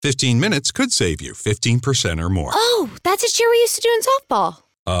15 minutes could save you 15% or more. Oh, that's a cheer we used to do in softball.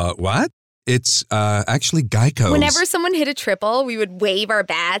 What? It's actually Geico's. Whenever someone hit a triple, we would wave our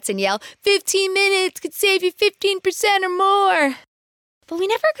bats and yell, 15 minutes could save you 15% or more. But we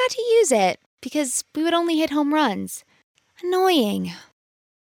never got to use it because we would only hit home runs. Annoying.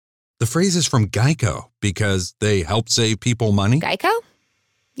 The phrase is from Geico because they help save people money. Geico?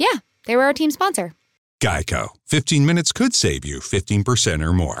 Yeah, they were our team sponsor. Geico. 15 minutes could save you 15%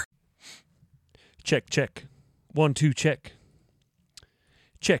 or more. Check, check. 1, 2, check.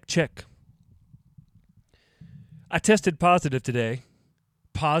 Check, check. I tested positive today.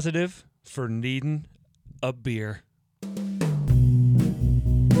 Positive for needing a beer.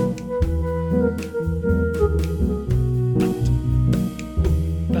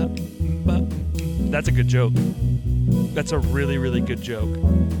 That's a good joke. That's a really, really good joke.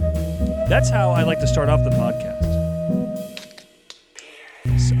 That's how I like to start off the podcast.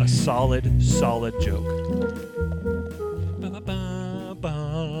 A solid, solid joke.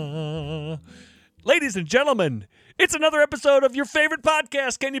 Ladies and gentlemen, it's another episode of your favorite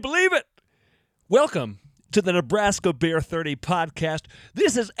podcast. Can you believe it? Welcome to the Nebraska Beer 30 podcast.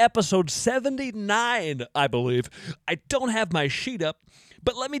 This is episode 79, I believe. I don't have my sheet up,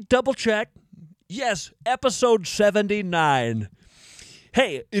 but let me double check. Yes, episode 79.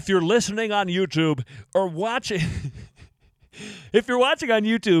 Hey, if you're listening on YouTube or watching, if you're watching on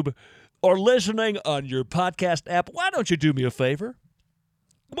YouTube or listening on your podcast app, why don't you do me a favor?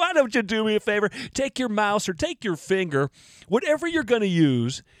 Why don't you do me a favor? Take your mouse or take your finger, whatever you're going to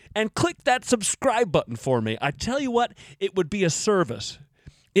use, and click that subscribe button for me. I tell you what, it would be a service.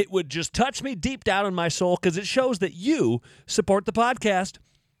 It would just touch me deep down in my soul because it shows that you support the podcast.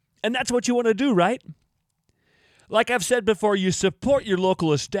 And that's what you want to do, right? Like I've said before, you support your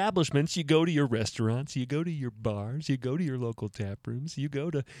local establishments. You go to your restaurants, you go to your bars, you go to your local tap rooms, you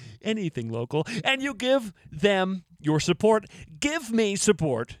go to anything local, and you give them your support. Give me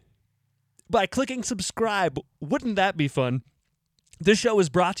support by clicking subscribe. Wouldn't that be fun? This show is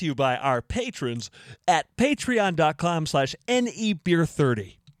brought to you by our patrons at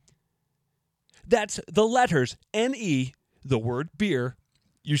patreon.com/NEBeer30. That's the letters NE, the word beer.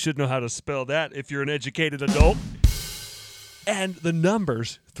 You should know how to spell that if you're an educated adult. And the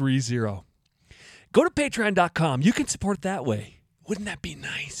numbers 30. Go to patreon.com. You can support that way. Wouldn't that be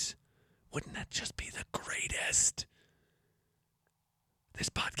nice? Wouldn't that just be the greatest? This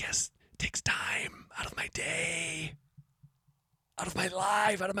podcast takes time out of my day, out of my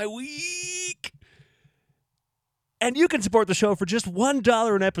life, out of my week. And you can support the show for just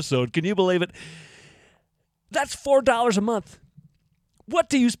 $1 an episode. Can you believe it? That's $4 a month. What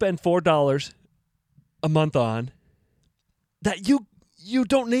do you spend $4 a month on that you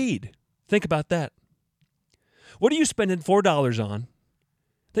don't need? Think about that. What are you spending $4 on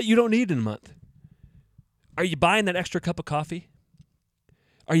that you don't need in a month? Are you buying that extra cup of coffee?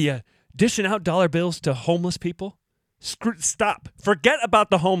 Are you dishing out dollar bills to homeless people? Stop. Forget about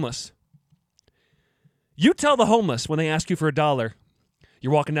the homeless. You tell the homeless when they ask you for $1.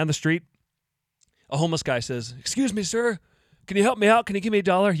 You're walking down the street. A homeless guy says, "Excuse me, sir. Can you help me out? Can you give me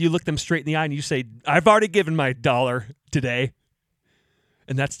 $1?" You look them straight in the eye and you say, "I've already given my $1 today."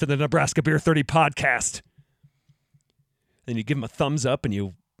 And that's to the Nebraska Beer 30 podcast. Then you give them a thumbs up and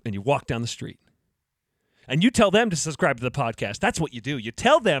you walk down the street. And you tell them to subscribe to the podcast. That's what you do. You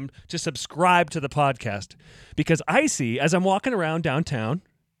tell them to subscribe to the podcast. Because I see, as I'm walking around downtown,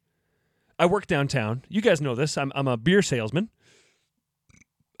 I work downtown. You guys know this. I'm a beer salesman.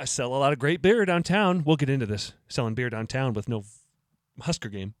 I sell a lot of great beer downtown. We'll get into this, selling beer downtown with no Husker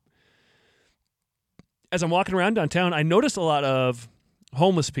game. As I'm walking around downtown, I notice a lot of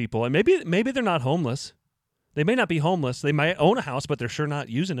homeless people. And maybe they're not homeless. They may not be homeless. They might own a house, but they're sure not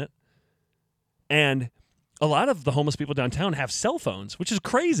using it. And a lot of the homeless people downtown have cell phones, which is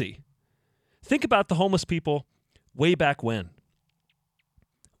crazy. Think about the homeless people way back when.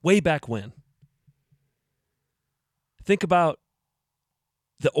 Way back when. Think about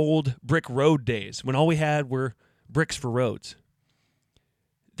the old brick road days when all we had were bricks for roads.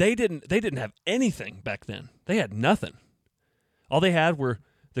 They didn't have anything back then. They had nothing. All they had were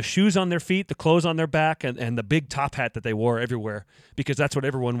the shoes on their feet, the clothes on their back, and the big top hat that they wore everywhere because that's what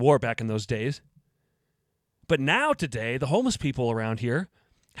everyone wore back in those days. But now today, the homeless people around here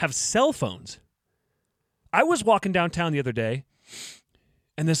have cell phones. I was walking downtown the other day,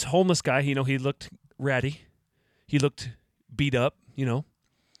 and this homeless guy, he looked ratty. He looked beat up,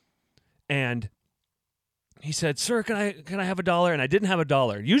 And he said, "Sir, can I have $1?" And I didn't have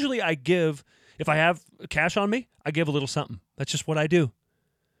 $1. Usually I give, if I have cash on me, I give a little something. That's just what I do.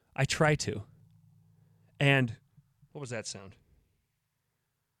 I try to. And what was that sound?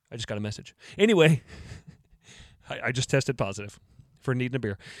 I just got a message. Anyway, I just tested positive for needing a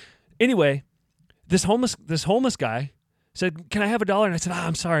beer. Anyway, this homeless guy said, "Can I have $1?" And I said,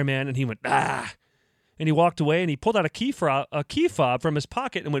 "I'm sorry, man." And he went, "Ah." And he walked away and he pulled out a key fob from his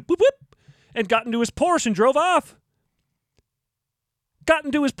pocket and went whoop whoop and got into his Porsche and drove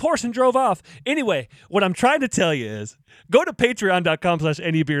off. Anyway, what I'm trying to tell you is go to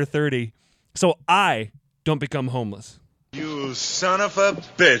patreon.com/anybeer30 so I don't become homeless. You son of a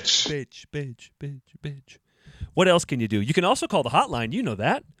bitch. Bitch. What else can you do? You can also call the hotline. You know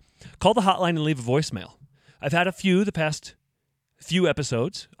that. Call the hotline and leave a voicemail. I've had a few the past few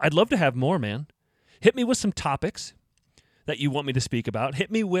episodes. I'd love to have more, man. Hit me with some topics that you want me to speak about.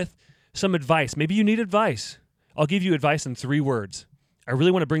 Hit me with some advice. Maybe you need advice. I'll give you advice in 3 words. I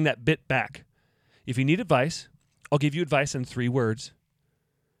really want to bring that bit back. If you need advice, I'll give you advice in 3 words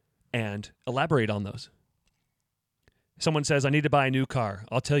and elaborate on those. Someone says, "I need to buy a new car."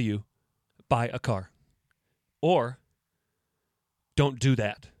 I'll tell you, buy a car. Or, don't do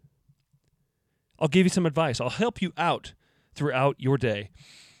that. I'll give you some advice. I'll help you out throughout your day.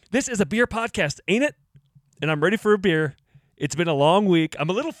 This is a beer podcast, ain't it? And I'm ready for a beer. It's been a long week. I'm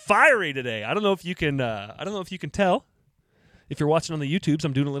a little fiery today. I don't know if you can tell. If you're watching on the YouTubes,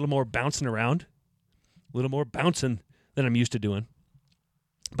 I'm doing a little more bouncing around, a little more bouncing than I'm used to doing.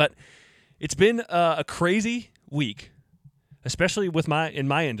 But it's been a crazy week, especially in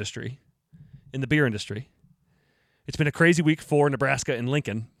my industry, in the beer industry. It's been a crazy week for Nebraska and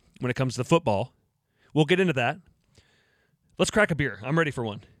Lincoln when it comes to football. We'll get into that. Let's crack a beer. I'm ready for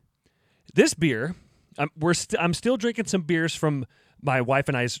one. This beer, I'm still drinking some beers from my wife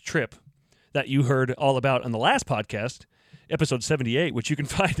and I's trip that you heard all about on the last podcast, episode 78, which you can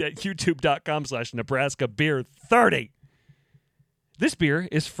find at youtube.com/NebraskaBeer30. This beer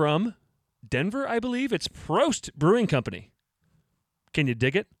is from Denver, I believe. It's Prost Brewing Company. Can you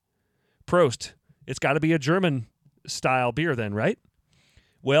dig it? Prost. It's got to be a German-style beer then, right?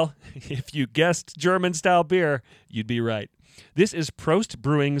 Well, if you guessed German-style beer, you'd be right. This is Prost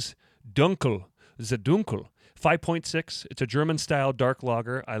Brewing's Dunkel, the Dunkel, 5.6. It's a German-style dark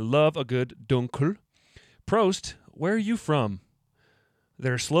lager. I love a good Dunkel. Prost, where are you from?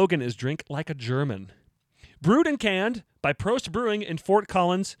 Their slogan is "Drink like a German." Brewed and canned by Prost Brewing in Fort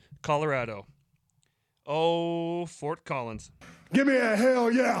Collins, Colorado. Oh, Fort Collins. Give me a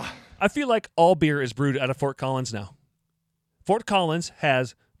hell yeah. I feel like all beer is brewed out of Fort Collins now. Fort Collins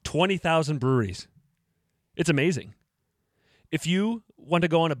has 20,000 breweries. It's amazing. If you want to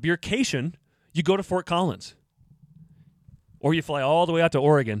go on a beercation, you go to Fort Collins. Or you fly all the way out to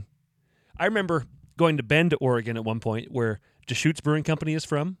Oregon. I remember going to Bend, Oregon at one point, where Deschutes Brewing Company is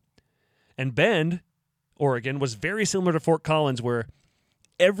from. And Bend, Oregon, was very similar to Fort Collins, where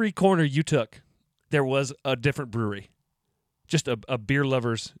every corner you took, there was a different brewery. Just a beer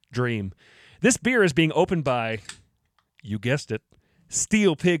lover's dream. This beer is being opened by, you guessed it,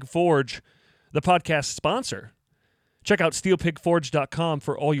 Steel Pig Forge, the podcast sponsor. Check out steelpigforge.com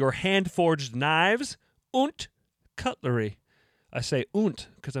for all your hand-forged knives und cutlery. I say und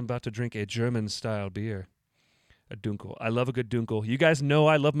because I'm about to drink a German-style beer. A Dunkel. I love a good Dunkel. You guys know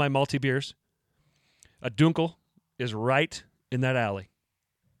I love my malty beers. A Dunkel is right in that alley.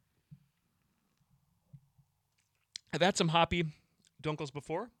 I've had some hoppy Dunkels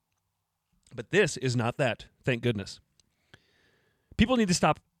before, but this is not that, thank goodness. People need to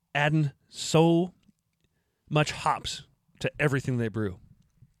stop adding so much hops to everything they brew.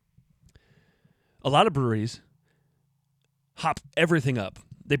 A lot of breweries hop everything up.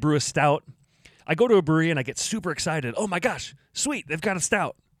 They brew a stout. I go to a brewery and I get super excited. Oh my gosh, sweet, they've got a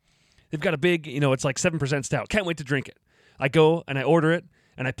stout. They've got a big, it's like 7% stout. Can't wait to drink it. I go and I order it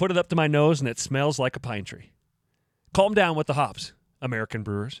and I put it up to my nose and it smells like a pine tree. Calm down with the hops, American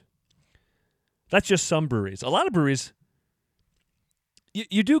brewers. That's just some breweries. A lot of breweries,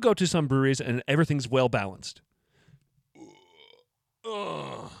 you do go to some breweries and everything's well balanced.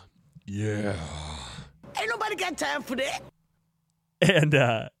 Yeah. Ain't nobody got time for that. And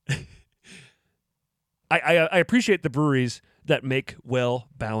I appreciate the breweries that make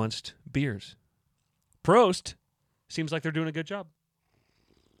well-balanced beers. Prost seems like they're doing a good job.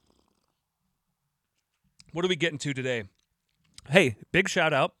 What are we getting to today? Hey, big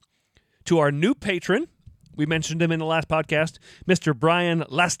shout out to our new patron. We mentioned him in the last podcast, Mr. Brian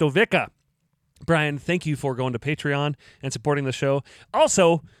Lastovica. Brian, thank you for going to Patreon and supporting the show.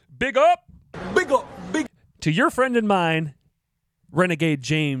 Also, big up to your friend and mine, Renegade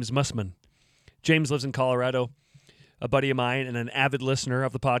James Mussman. James lives in Colorado, a buddy of mine and an avid listener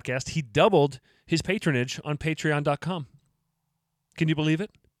of the podcast. He doubled his patronage on patreon.com. Can you believe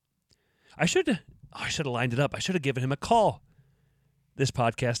it? I should have lined it up. I should have given him a call. this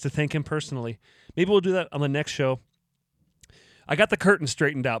podcast to thank him personally. Maybe we'll do that on the next show. I got the curtain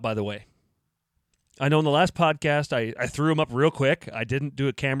straightened out, by the way. I know in the last podcast, I threw them up real quick. I didn't do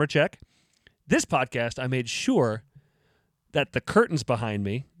a camera check. This podcast, I made sure that the curtains behind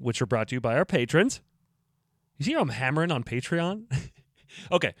me, which are brought to you by our patrons. You see how I'm hammering on Patreon?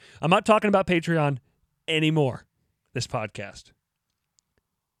 Okay, I'm not talking about Patreon anymore, this podcast.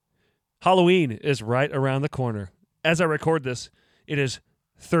 Halloween is right around the corner. As I record this, it is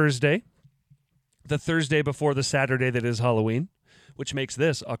Thursday, the Thursday before the Saturday that is Halloween, which makes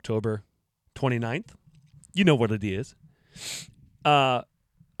this October 29th. You know what it is.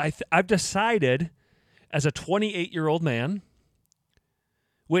 I've decided as a 28-year-old man,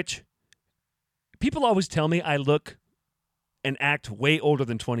 which people always tell me I look and act way older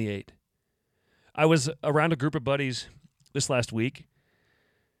than 28. I was around a group of buddies this last week,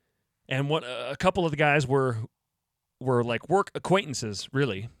 and a couple of the guys were like work acquaintances,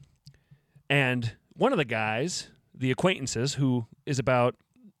 really. And one of the guys, the acquaintances, who is about,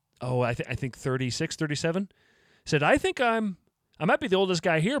 I think 36, 37, said, I think I might be the oldest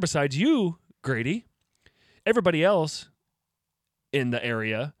guy here besides you, Grady. Everybody else in the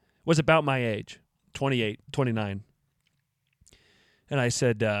area was about my age, 28, 29. And I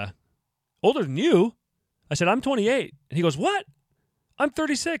said, older than you? I said, I'm 28. And he goes, what? I'm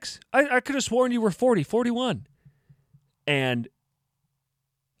 36. I could have sworn you were 40, 41. And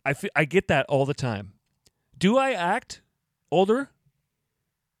I get that all the time. Do I act older?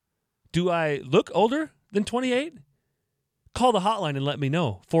 Do I look older than 28? Call the hotline and let me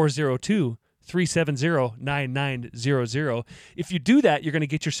know. 402-370-9900. If you do that, you're going to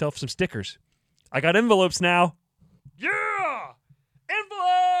get yourself some stickers. I got envelopes now. Yeah!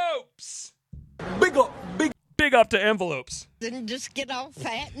 Envelopes! Big up to envelopes. Didn't just get all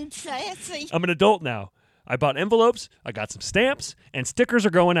fat and sassy. I'm an adult now. I bought envelopes, I got some stamps, and stickers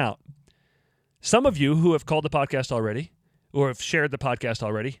are going out. Some of you who have called the podcast already, or have shared the podcast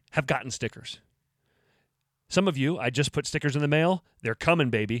already, have gotten stickers. Some of you, I just put stickers in the mail. They're coming,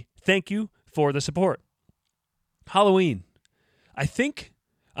 baby. Thank you for the support. Halloween. I think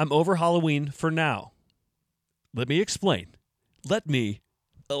I'm over Halloween for now. Let me explain. Let me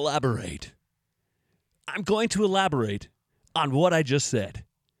elaborate. I'm going to elaborate on what I just said.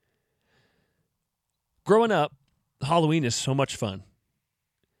 Growing up, Halloween is so much fun.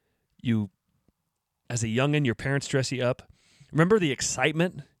 As a youngin', your parents dress you up. Remember the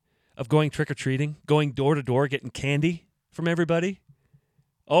excitement of going trick-or-treating, going door to door, getting candy from everybody?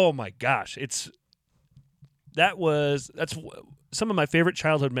 Oh my gosh, that's some of my favorite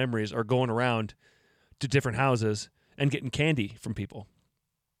childhood memories are going around to different houses and getting candy from people.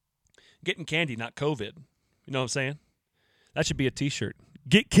 Getting candy, not COVID. You know what I'm saying? That should be a t-shirt.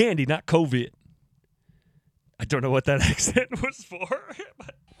 Get candy, not COVID. I don't know what that accent was for.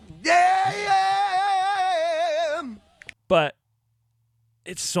 But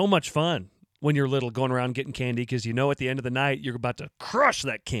it's so much fun when you're little going around getting candy because you know at the end of the night you're about to crush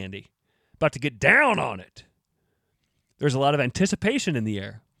that candy, about to get down on it. There's a lot of anticipation in the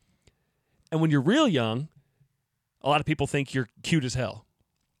air. And when you're real young, a lot of people think you're cute as hell.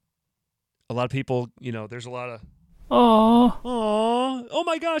 A lot of people, there's a lot of, oh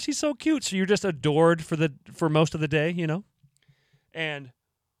my gosh, he's so cute. So you're just adored for most of the day, and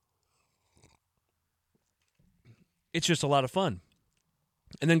it's just a lot of fun.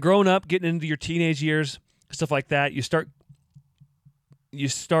 And then growing up, getting into your teenage years, stuff like that, you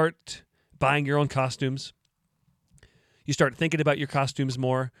start buying your own costumes. You start thinking about your costumes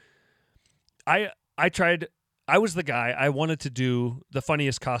more. I was the guy, I wanted to do the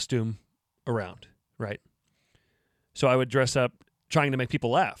funniest costume around, right? So I would dress up trying to make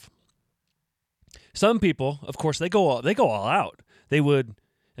people laugh. Some people, of course, they go all out. They would,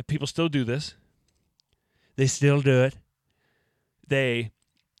 and people still do this. They still do it. They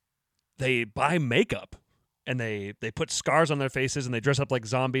buy makeup and they put scars on their faces and they dress up like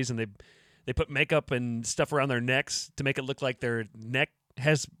zombies and they put makeup and stuff around their necks to make it look like their neck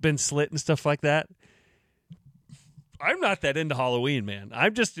has been slit and stuff like that. I'm not that into Halloween, man.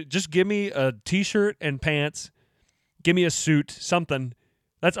 I'm just give me a t-shirt and pants. Give me a suit, something.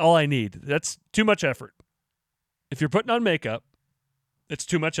 That's all I need. That's too much effort. If you're putting on makeup, it's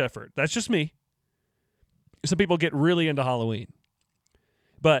too much effort. That's just me. Some people get really into Halloween.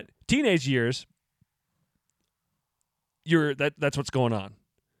 But teenage years, that's what's going on.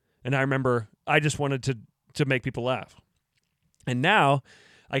 And I remember I just wanted to make people laugh. And now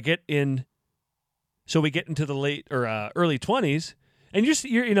we get into the late or early 20s,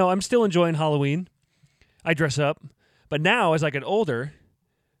 and I'm still enjoying Halloween. I dress up, but now as I get older,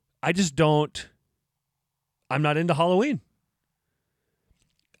 I'm not into Halloween.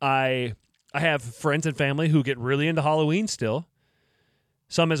 I have friends and family who get really into Halloween still.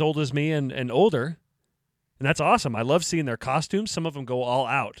 Some as old as me and older. And that's awesome. I love seeing their costumes. Some of them go all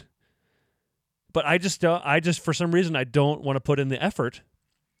out. But I just for some reason, I don't want to put in the effort.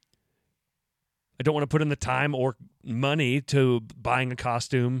 I don't want to put in the time or money to buying a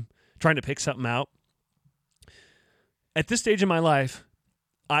costume, trying to pick something out. At this stage in my life,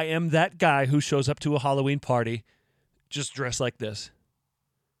 I am that guy who shows up to a Halloween party just dressed like this.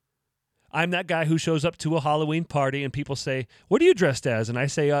 I'm that guy who shows up to a Halloween party and people say, "What are you dressed as?" And I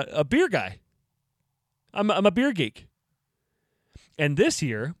say, a beer guy. I'm a beer geek. And this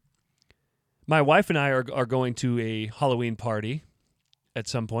year, my wife and I are going to a Halloween party at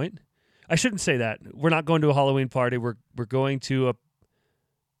some point. I shouldn't say that. We're not going to a Halloween party. We're going to a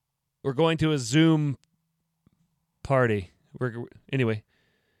Zoom party. We're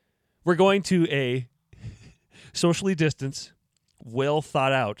going to a socially distanced, well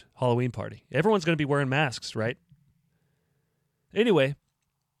thought out Halloween party. Everyone's going to be wearing masks, right? Anyway,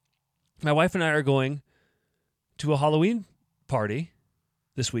 my wife and I are going to a Halloween party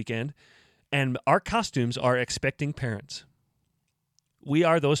this weekend, and our costumes are expecting parents. We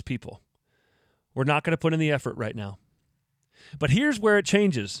are those people. We're not going to put in the effort right now. But here's where it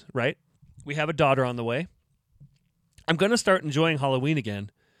changes, right? We have a daughter on the way. I'm going to start enjoying Halloween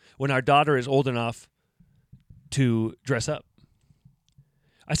again when our daughter is old enough to dress up.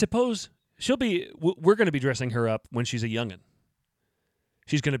 I suppose we're going to be dressing her up when she's a youngin'.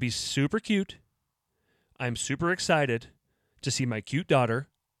 She's going to be super cute. I'm super excited to see my cute daughter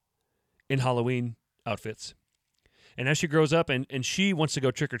in Halloween outfits. And as she grows up and she wants to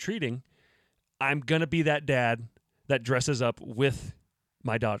go trick-or-treating, I'm going to be that dad that dresses up with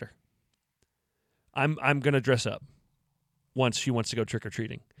my daughter. I'm going to dress up once she wants to go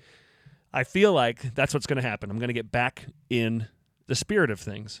trick-or-treating. I feel like that's what's going to happen. I'm going to get back in the spirit of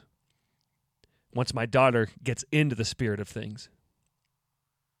things once my daughter gets into the spirit of things.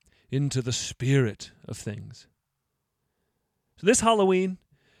 Into the spirit of things. So this Halloween,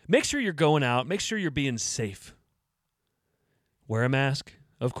 make sure you're going out. Make sure you're being safe. Wear a mask,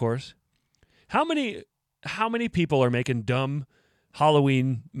 of course. How many people are making dumb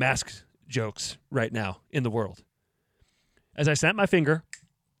Halloween mask jokes right now in the world? As I snap my finger,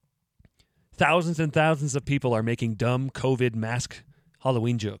 thousands and thousands of people are making dumb COVID mask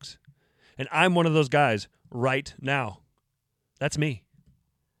Halloween jokes. And I'm one of those guys right now. That's me.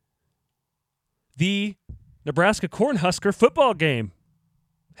 The Nebraska Cornhusker football game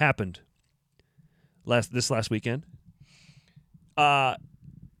happened this last weekend.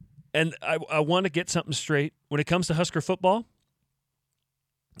 And I want to get something straight. When it comes to Husker football,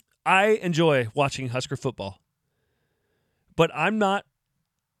 I enjoy watching Husker football. But I'm not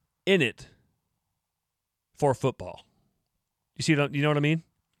in it for football. You know what I mean?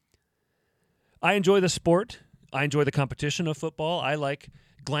 I enjoy the sport. I enjoy the competition of football. I like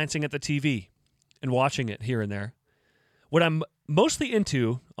glancing at the TV and watching it here and there. What I'm mostly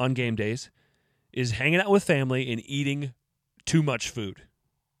into on game days is hanging out with family and eating too much food.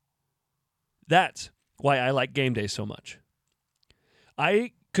 That's why I like game days so much.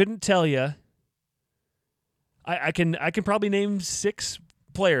 I couldn't tell you. I can probably name 6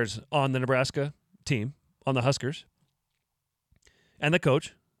 players on the Nebraska team, on the Huskers, and the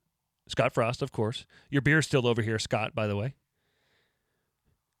coach, Scott Frost, of course. Your beer's still over here, Scott, by the way.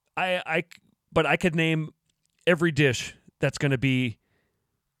 But I could name every dish that's going to be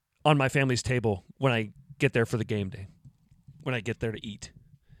on my family's table when I get there for the game day, when I get there to eat.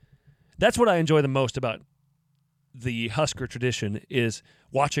 That's what I enjoy the most about the Husker tradition is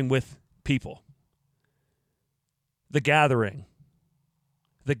watching with people. The gathering.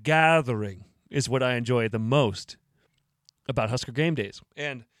 The gathering is what I enjoy the most about Husker game days.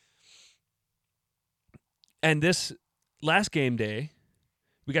 And this last game day,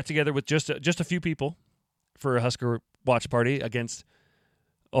 we got together with just a few people for a Husker watch party against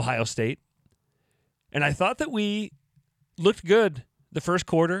Ohio State. And I thought that we looked good the first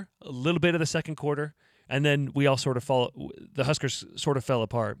quarter, a little bit of the second quarter, and then we all the Huskers sort of fell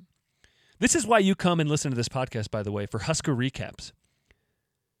apart. This is why you come and listen to this podcast, by the way, for Husker recaps.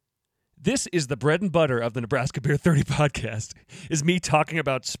 This is the bread and butter of the Nebraska Beer 30 podcast, is me talking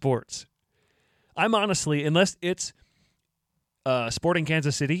about sports. I'm honestly, unless it's Sporting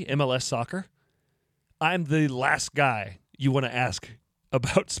Kansas City, MLS soccer, I'm the last guy you want to ask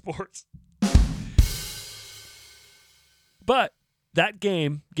about sports. But that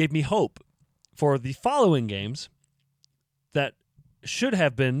game gave me hope for the following games that should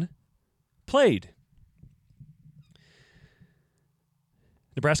have been played.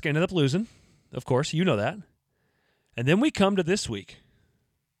 Nebraska ended up losing, of course, you know that. And then we come to this week.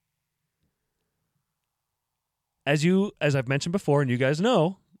 as I've mentioned before, and you guys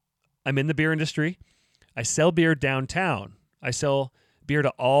know, I'm in the beer industry. I sell beer downtown. I sell beer to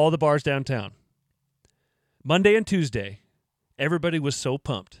all the bars downtown. Monday and Tuesday, everybody was so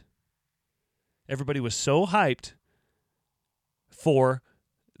pumped. Everybody was so hyped for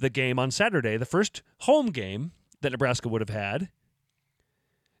the game on Saturday, the first home game that Nebraska would have had.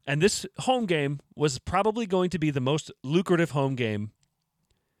 And this home game was probably going to be the most lucrative home game,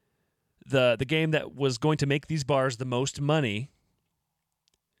 the game that was going to make these bars the most money,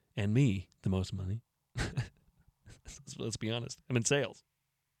 and me the most money. Let's be honest. I'm in sales.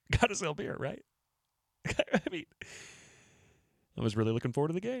 Got to sell beer, right? I mean, I was really looking forward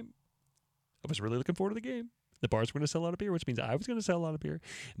to the game. The bars were going to sell a lot of beer, which means I was going to sell a lot of beer.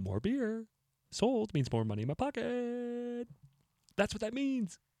 More beer sold means more money in my pocket. That's what that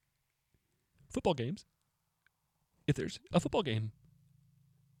means. Football games. If there's a football game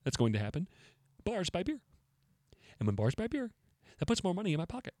that's going to happen, bars buy beer. And when bars buy beer, that puts more money in my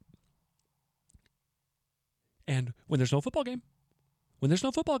pocket. And when there's no football game,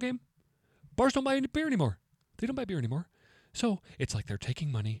 bars don't buy any beer anymore. They don't buy beer anymore. So it's like they're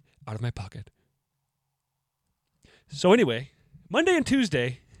taking money out of my pocket. So anyway, Monday and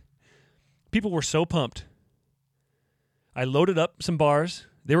Tuesday, people were so pumped. I loaded up some bars.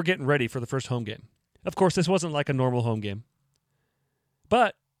 They were getting ready for the first home game. Of course, this wasn't like a normal home game.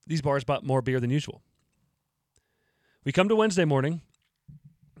 But these bars bought more beer than usual. We come to Wednesday morning.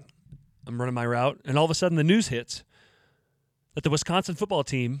 I'm running my route, and all of a sudden the news hits that the Wisconsin football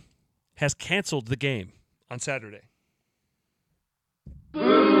team has canceled the game on Saturday.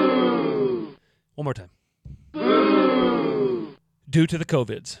 Boo! One more time. Boo! Due to the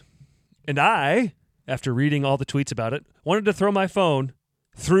COVIDs. And I, after reading all the tweets about it, wanted to throw my phone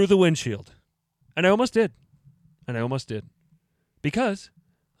through the windshield. And I almost did. Because,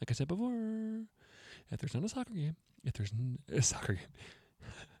 like I said before, if there's not a soccer game,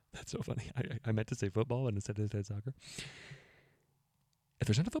 that's so funny. I meant to say football and instead I said soccer. If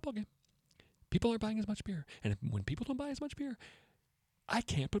there's not a football game, people aren't buying as much beer. And when people don't buy as much beer, I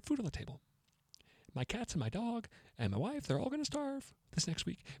can't put food on the table. My cats and my dog and my wife, they're all going to starve this next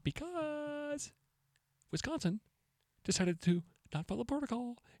week because Wisconsin decided to not follow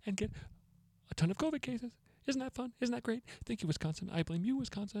protocol and get a ton of COVID cases. Isn't that fun? Isn't that great? Thank you, Wisconsin. I blame you,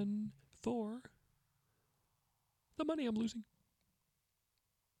 Wisconsin, for the money I'm losing.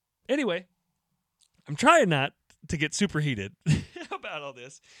 Anyway, I'm trying not to get super heated about all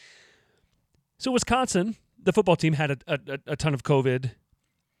this. So Wisconsin, the football team had a ton of COVID.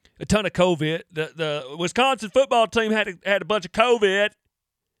 A ton of COVID. The Wisconsin football team had a bunch of COVID.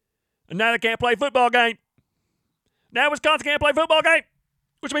 And now they can't play football game. Now Wisconsin can't play football game.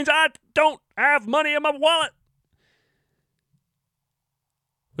 Which means I don't have money in my wallet.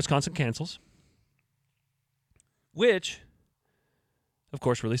 Wisconsin cancels. Which, of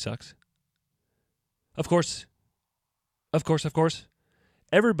course, really sucks. Of course,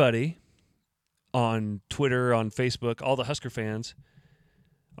 everybody on Twitter, on Facebook, all the Husker fans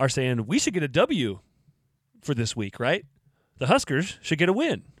are saying we should get a W for this week, right? The Huskers should get a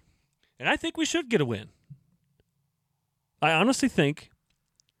win. And I think we should get a win. I honestly think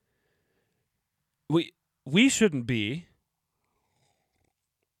we shouldn't be.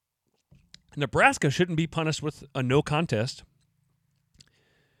 Nebraska shouldn't be punished with a no contest.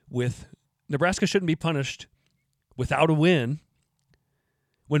 Nebraska shouldn't be punished without a win.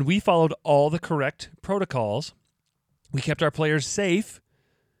 When we followed all the correct protocols, we kept our players safe.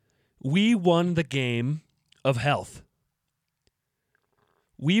 We won the game of health.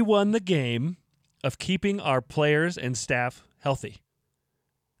 We won the game of keeping our players and staff healthy.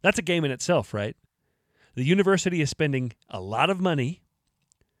 That's a game in itself, right? The university is spending a lot of money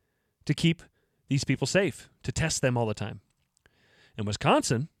to keep these people safe, to test them all the time. And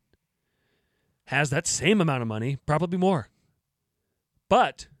Wisconsin has that same amount of money, probably more.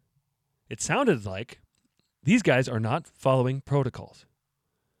 But it sounded like these guys are not following protocols.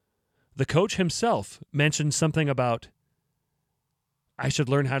 The coach himself mentioned something about, I should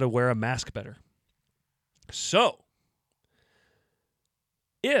learn how to wear a mask better. So,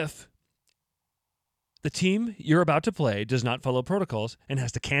 if the team you're about to play does not follow protocols and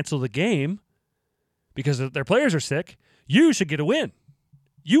has to cancel the game because their players are sick, you should get a win.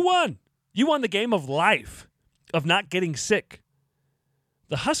 You won. You won the game of life, of not getting sick.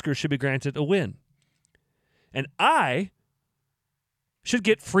 The Huskers should be granted a win. And I should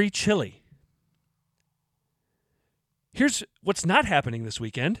get free chili. Here's what's not happening this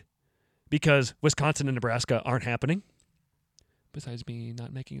weekend, because Wisconsin and Nebraska aren't happening, besides me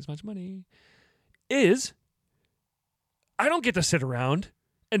not making as much money, is I don't get to sit around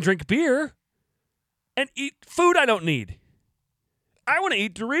and drink beer and eat food I don't need. I want to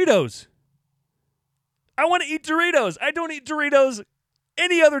eat Doritos. I don't eat Doritos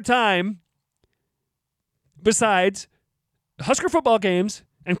any other time besides Husker football games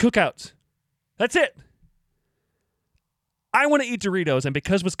and cookouts. That's it. I want to eat Doritos, and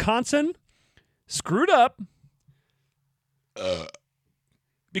because Wisconsin screwed up,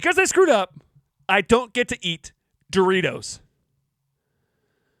 because they screwed up, I don't get to eat Doritos.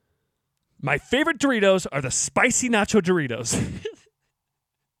 My favorite Doritos are the spicy nacho Doritos.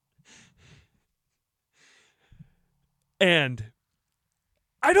 And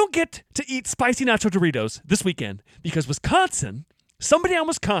I don't get to eat spicy nacho Doritos this weekend because somebody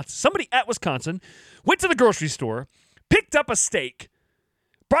at Wisconsin went to the grocery store, picked up a steak,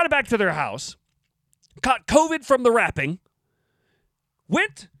 brought it back to their house, caught COVID from the wrapping,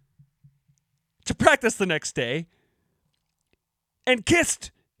 went to practice the next day, and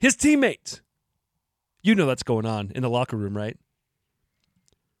kissed his teammates. You know that's going on in the locker room, right?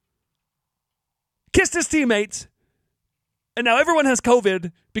 Kissed his teammates, and now everyone has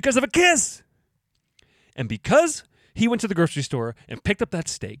COVID because of a kiss. And because he went to the grocery store and picked up that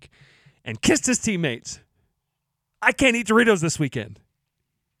steak and kissed his teammates, I can't eat Doritos this weekend.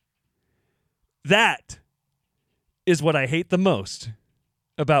 That is what I hate the most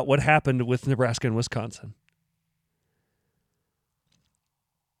about what happened with Nebraska and Wisconsin.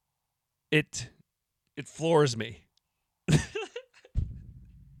 It floors me.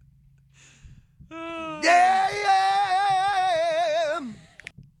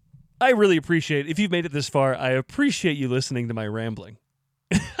 I really appreciate, if you've made it this far, I appreciate you listening to my rambling.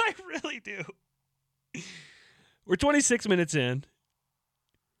 I really do. We're 26 minutes in.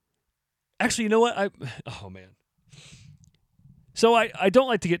 Actually, you know what? Oh, man. So I don't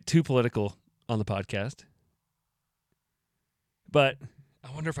like to get too political on the podcast, but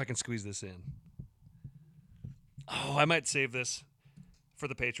I wonder if I can squeeze this in. Oh, I might save this for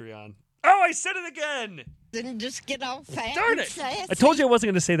the Patreon. Oh, I said it again! Then just get all fat Darn and it! sassy. I told you I wasn't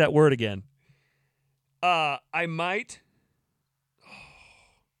going to say that word again. I might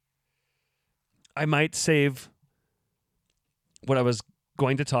save what I was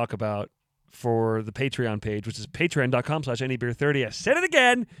going to talk about for the Patreon page, which is patreon.com/anybeer30. I said it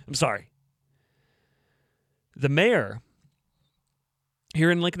again. I'm sorry. The mayor here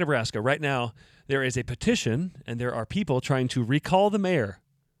in Lincoln, Nebraska, right now, there is a petition, and there are people trying to recall the mayor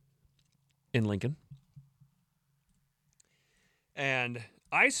in Lincoln. And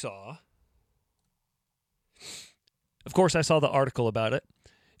I saw the article about it,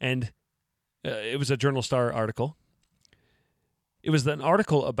 and it was a Journal Star article. It was an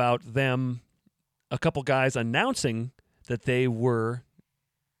article about them, a couple guys announcing that they were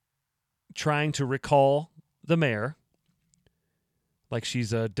trying to recall the mayor, like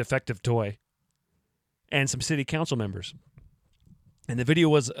she's a defective toy, and some city council members. And the video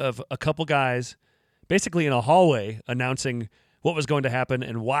was of a couple guys basically in a hallway announcing what was going to happen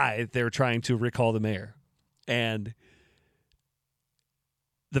and why they were trying to recall the mayor. And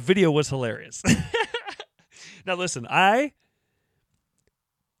the video was hilarious. Now listen, I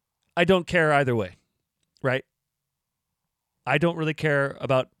don't care either way, right? I don't really care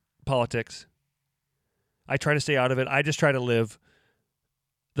about politics. I try to stay out of it. I just try to live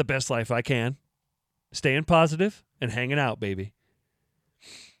the best life I can, staying positive and hanging out, baby.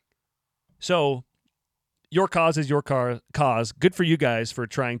 So, your cause is your cause. Good for you guys for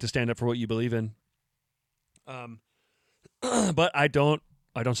trying to stand up for what you believe in. But I don't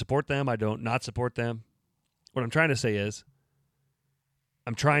support them. I don't not support them. What I'm trying to say is,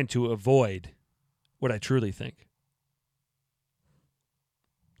 I'm trying to avoid what I truly think.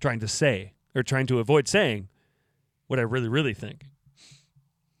 Trying to avoid saying what I really, really think.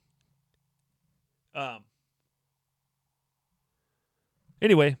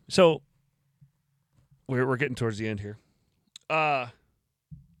 Anyway, so we're getting towards the end here. But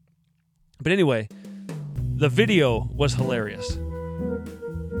anyway, the video was hilarious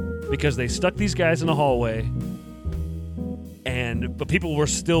because they stuck these guys in a hallway, but people were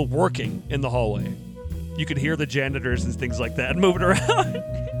still working in the hallway. You could hear the janitors and things like that moving around.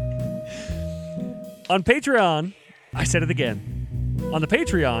 On Patreon, I said it again. On the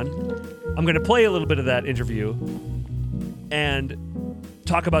Patreon, I'm going to play a little bit of that interview and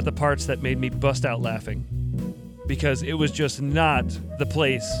talk about the parts that made me bust out laughing, because it was just not the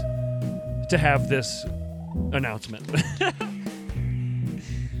place to have this announcement.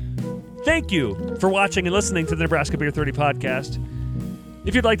 Thank you for watching and listening to the Nebraska Beer 30 podcast.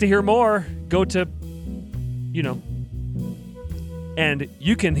 If you'd like to hear more, go to, and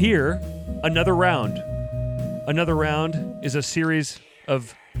you can hear Another Round. Another Round is a series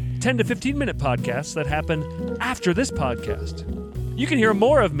of 10 to 15 minute podcasts that happen after this podcast. You can hear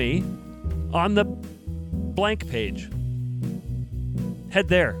more of me on the blank page. Head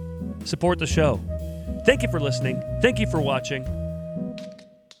there. Support the show. Thank you for listening. Thank you for watching.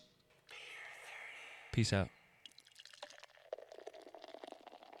 Peace out.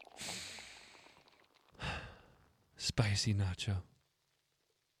 Spicy nacho.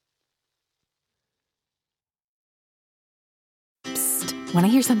 Want to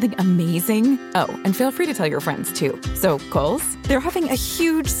hear something amazing? Oh, and feel free to tell your friends too. So, Kohl's, they're having a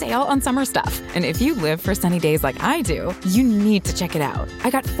huge sale on summer stuff. And if you live for sunny days like I do, you need to check it out. I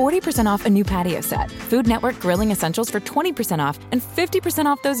got 40% off a new patio set, Food Network grilling essentials for 20% off, and 50%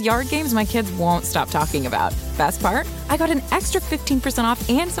 off those yard games my kids won't stop talking about. Best part? I got an extra 15% off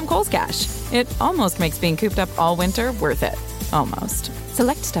and some Kohl's cash. It almost makes being cooped up all winter worth it. Almost.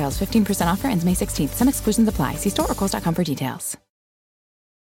 Select styles 15% offer ends May 16th. Some exclusions apply. See store or Kohl's.com for details.